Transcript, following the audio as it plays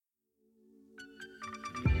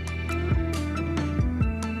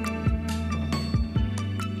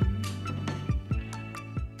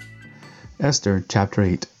Esther chapter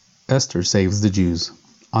 8. Esther saves the Jews.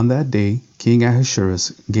 On that day King Ahasuerus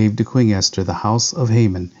gave to Queen Esther the house of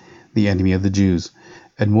Haman, the enemy of the Jews.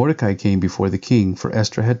 And Mordecai came before the king, for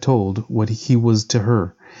Esther had told what he was to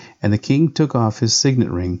her. And the king took off his signet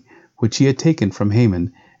ring, which he had taken from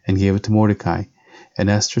Haman, and gave it to Mordecai. And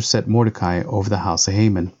Esther set Mordecai over the house of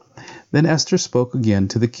Haman. Then Esther spoke again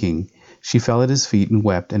to the king. She fell at his feet and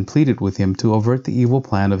wept, and pleaded with him to avert the evil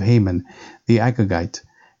plan of Haman the Agagite,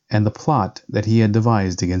 and the plot that he had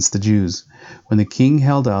devised against the Jews. When the king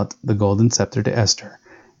held out the golden scepter to Esther,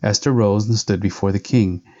 Esther rose and stood before the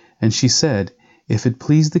king. And she said, If it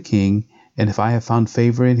please the king, and if I have found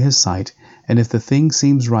favor in his sight, and if the thing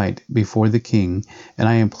seems right before the king, and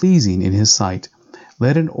I am pleasing in his sight,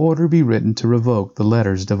 let an order be written to revoke the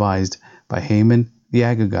letters devised by Haman the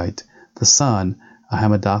Agagite, the son of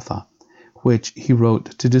Hammedatha, which he wrote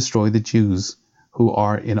to destroy the Jews who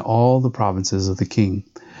are in all the provinces of the king.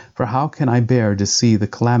 For how can I bear to see the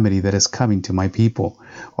calamity that is coming to my people?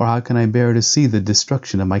 Or how can I bear to see the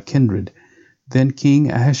destruction of my kindred? Then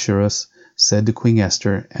King Ahasuerus said to Queen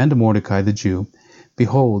Esther and to Mordecai the Jew,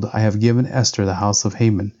 Behold, I have given Esther the house of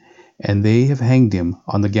Haman, and they have hanged him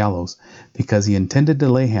on the gallows, because he intended to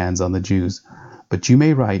lay hands on the Jews. But you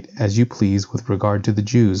may write as you please with regard to the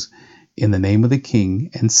Jews, in the name of the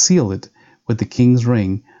king, and seal it with the king's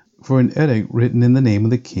ring, for an edict written in the name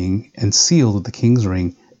of the king and sealed with the king's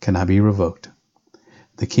ring cannot be revoked.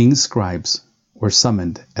 The king's scribes were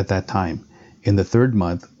summoned at that time, in the 3rd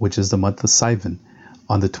month, which is the month of Sivan,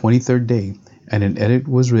 on the 23rd day, and an edict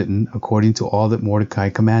was written according to all that Mordecai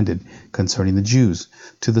commanded concerning the Jews,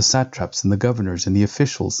 to the satraps and the governors and the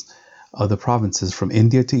officials of the provinces from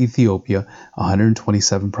India to Ethiopia,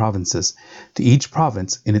 127 provinces, to each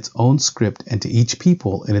province in its own script, and to each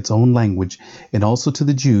people in its own language, and also to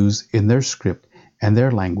the Jews in their script and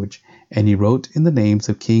their language. And he wrote in the names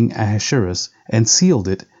of King Ahasuerus, and sealed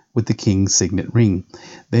it with the king's signet ring.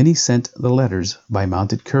 Then he sent the letters by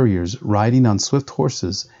mounted couriers, riding on swift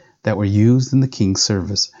horses that were used in the king's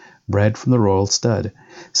service, bred from the royal stud,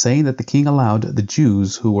 saying that the king allowed the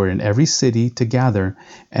Jews who were in every city to gather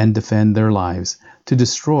and defend their lives, to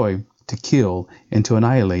destroy, to kill, and to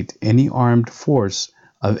annihilate any armed force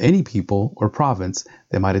of any people or province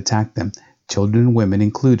that might attack them, children and women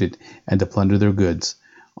included, and to plunder their goods.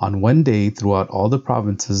 On one day throughout all the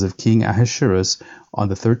provinces of King Ahasuerus, on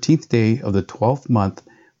the 13th day of the 12th month,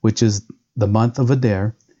 which is the month of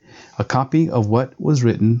Adar, a copy of what was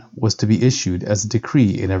written was to be issued as a decree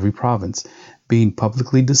in every province, being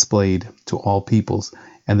publicly displayed to all peoples,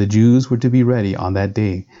 and the Jews were to be ready on that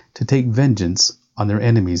day to take vengeance on their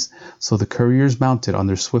enemies. So the couriers, mounted on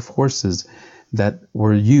their swift horses that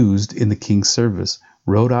were used in the king's service,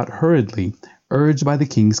 rode out hurriedly, urged by the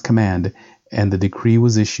king's command, and the decree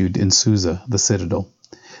was issued in Susa, the citadel.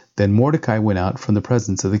 Then Mordecai went out from the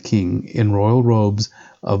presence of the king in royal robes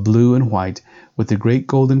of blue and white, with a great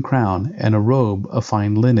golden crown, and a robe of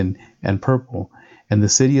fine linen and purple. And the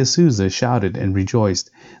city of Susa shouted and rejoiced.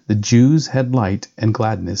 The Jews had light and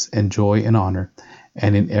gladness and joy and honor.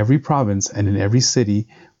 And in every province and in every city,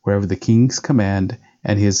 wherever the king's command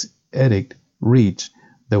and his edict reached,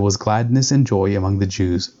 there was gladness and joy among the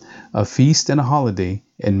Jews, a feast and a holiday,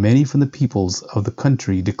 and many from the peoples of the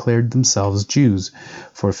country declared themselves Jews,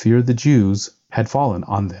 for fear of the Jews had fallen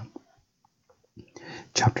on them.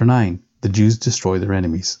 Chapter 9. The Jews destroy their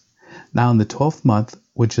enemies. Now in the 12th month,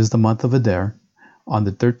 which is the month of Adar, on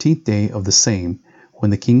the 13th day of the same,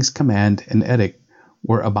 when the king's command and edict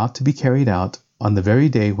were about to be carried out, on the very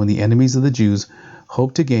day when the enemies of the Jews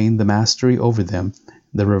hoped to gain the mastery over them,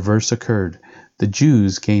 the reverse occurred. The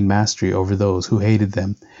Jews gained mastery over those who hated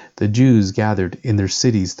them. The Jews gathered in their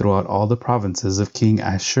cities throughout all the provinces of King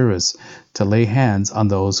Ahasuerus to lay hands on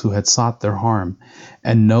those who had sought their harm,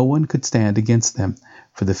 and no one could stand against them,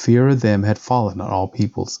 for the fear of them had fallen on all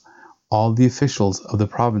peoples. All the officials of the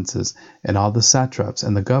provinces, and all the satraps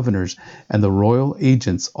and the governors and the royal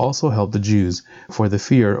agents also helped the Jews, for the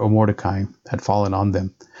fear of Mordecai had fallen on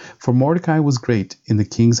them. For Mordecai was great in the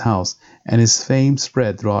king's house, and his fame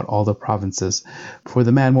spread throughout all the provinces. For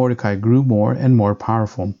the man Mordecai grew more and more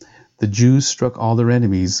powerful. The Jews struck all their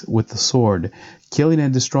enemies with the sword, killing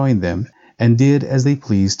and destroying them, and did as they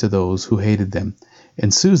pleased to those who hated them.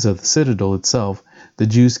 In Susa, the citadel itself, the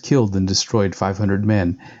Jews killed and destroyed 500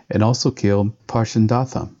 men, and also killed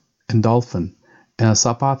Parshandatha, and Dalphon, and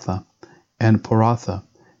Asapatha, and Poratha,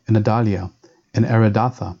 and Adalia, and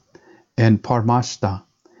Aridatha, and Parmashta,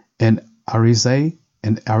 and Arizai,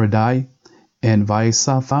 and Aridai, and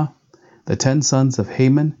Vaisatha, the 10 sons of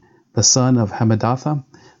Haman, the son of Hammedatha,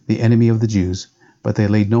 the enemy of the Jews, but they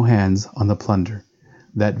laid no hands on the plunder.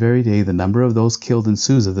 That very day the number of those killed in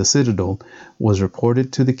Susa the citadel was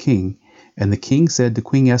reported to the king, and the king said to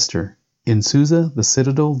Queen Esther, "In Susa the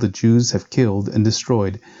citadel the Jews have killed and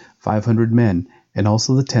destroyed 500 men, and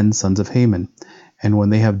also the 10 sons of Haman, and when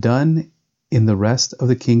they have done in the rest of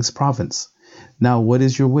the king's province. Now what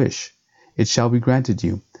is your wish? It shall be granted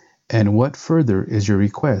you. And what further is your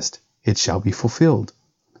request? It shall be fulfilled."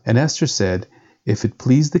 And Esther said, "If it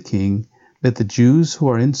please the king, let the Jews who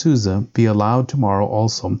are in Susa be allowed tomorrow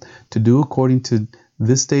also to do according to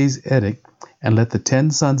this day's edict, and let the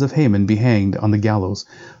 10 sons of Haman be hanged on the gallows."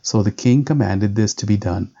 So the king commanded this to be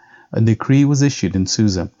done. A decree was issued in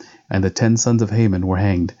Susa, and the 10 sons of Haman were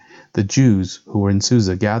hanged. The Jews who were in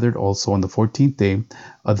Susa gathered also on the 14th day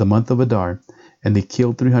of the month of Adar, and they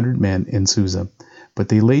killed 300 men in Susa, but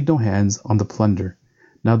they laid no hands on the plunder.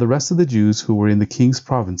 Now the rest of the Jews who were in the king's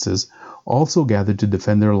provinces also gathered to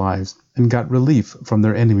defend their lives, and got relief from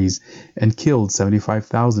their enemies, and killed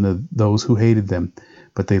 75,000 of those who hated them,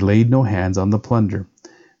 but they laid no hands on the plunder.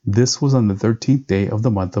 This was on the 13th day of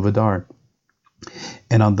the month of Adar.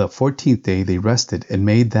 And on the 14th day they rested, and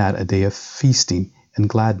made that a day of feasting and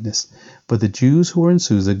gladness. But the Jews who were in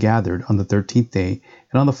Susa gathered on the 13th day,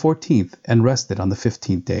 and on the 14th, and rested on the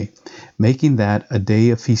 15th day, making that a day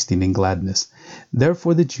of feasting and gladness.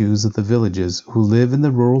 Therefore the Jews of the villages who live in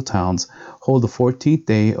the rural towns hold the 14th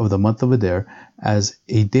day of the month of Adar as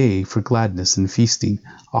a day for gladness and feasting,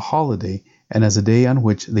 a holiday, and as a day on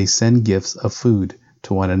which they send gifts of food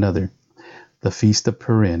to one another. The Feast of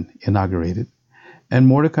Purim inaugurated. And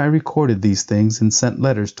Mordecai recorded these things and sent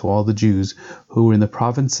letters to all the Jews who were in the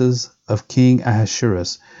provinces of King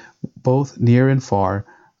Ahasuerus, both near and far,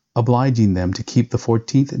 obliging them to keep the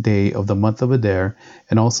 14th day of the month of Adar,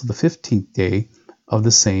 and also the 15th day of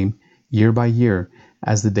the same, year by year,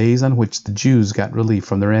 as the days on which the Jews got relief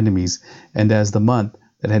from their enemies, and as the month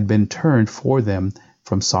that had been turned for them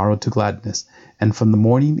from sorrow to gladness, and from the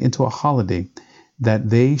mourning into a holiday, that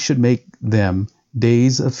they should make them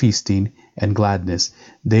days of feasting and gladness,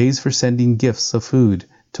 days for sending gifts of food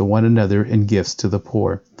to one another and gifts to the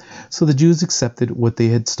poor. So the Jews accepted what they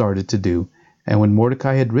had started to do. And when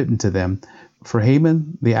Mordecai had written to them, for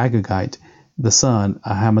Haman the Agagite, the son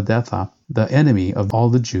of Hammedatha, the enemy of all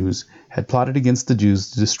the Jews, had plotted against the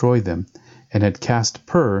Jews to destroy them, and had cast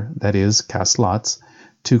that is, cast lots,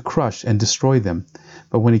 to crush and destroy them.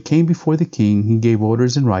 But when he came before the king, he gave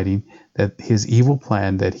orders in writing that his evil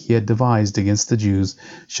plan that he had devised against the Jews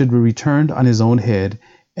should be returned on his own head,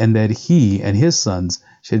 and that he and his sons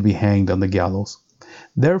should be hanged on the gallows.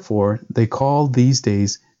 Therefore they called these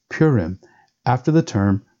days Purim, after the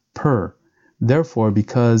term Pur. Therefore,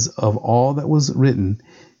 because of all that was written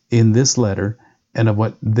in this letter, and of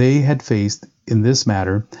what they had faced in this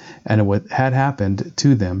matter, and of what had happened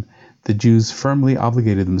to them, the Jews firmly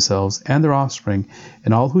obligated themselves and their offspring,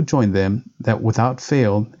 and all who joined them, that without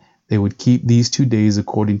fail they would keep these 2 days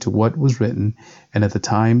according to what was written, and at the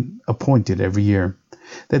time appointed every year,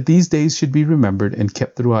 that these days should be remembered and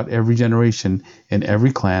kept throughout every generation, in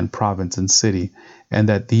every clan, province, and city, and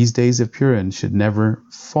that these days of Purim should never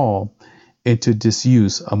fall into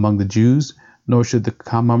disuse among the Jews, nor should the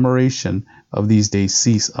commemoration of these days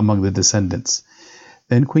cease among the descendants.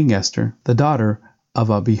 Then Queen Esther, the daughter of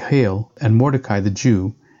Abihail, and Mordecai the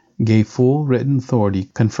Jew, gave full written authority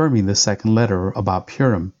confirming the second letter about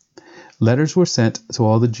Purim. Letters were sent to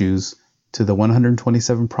all the Jews to the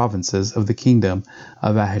 127 provinces of the kingdom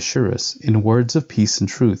of Ahasuerus in words of peace and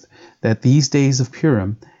truth, that these days of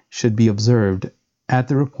Purim should be observed at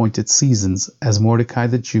their appointed seasons, as Mordecai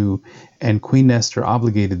the Jew and Queen Esther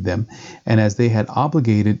obligated them, and as they had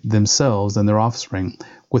obligated themselves and their offspring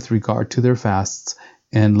with regard to their fasts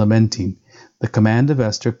and lamenting. The command of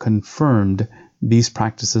Esther confirmed these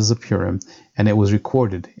practices of Purim, and it was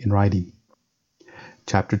recorded in writing.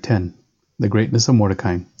 Chapter 10. The Greatness of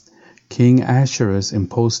Mordecai. King Ahasuerus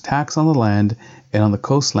imposed tax on the land and on the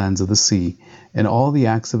coastlands of the sea, and all the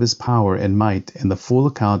acts of his power and might, and the full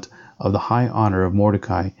account of the high honor of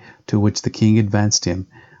Mordecai, to which the king advanced him.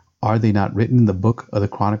 Are they not written in the book of the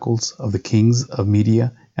Chronicles of the kings of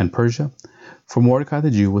Media and Persia? For Mordecai the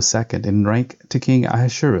Jew was second in rank to King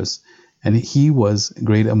Ahasuerus, and he was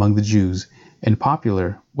great among the Jews, and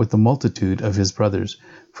popular with the multitude of his brothers,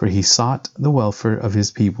 for he sought the welfare of his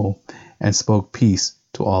people, and spoke peace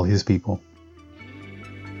to all his people.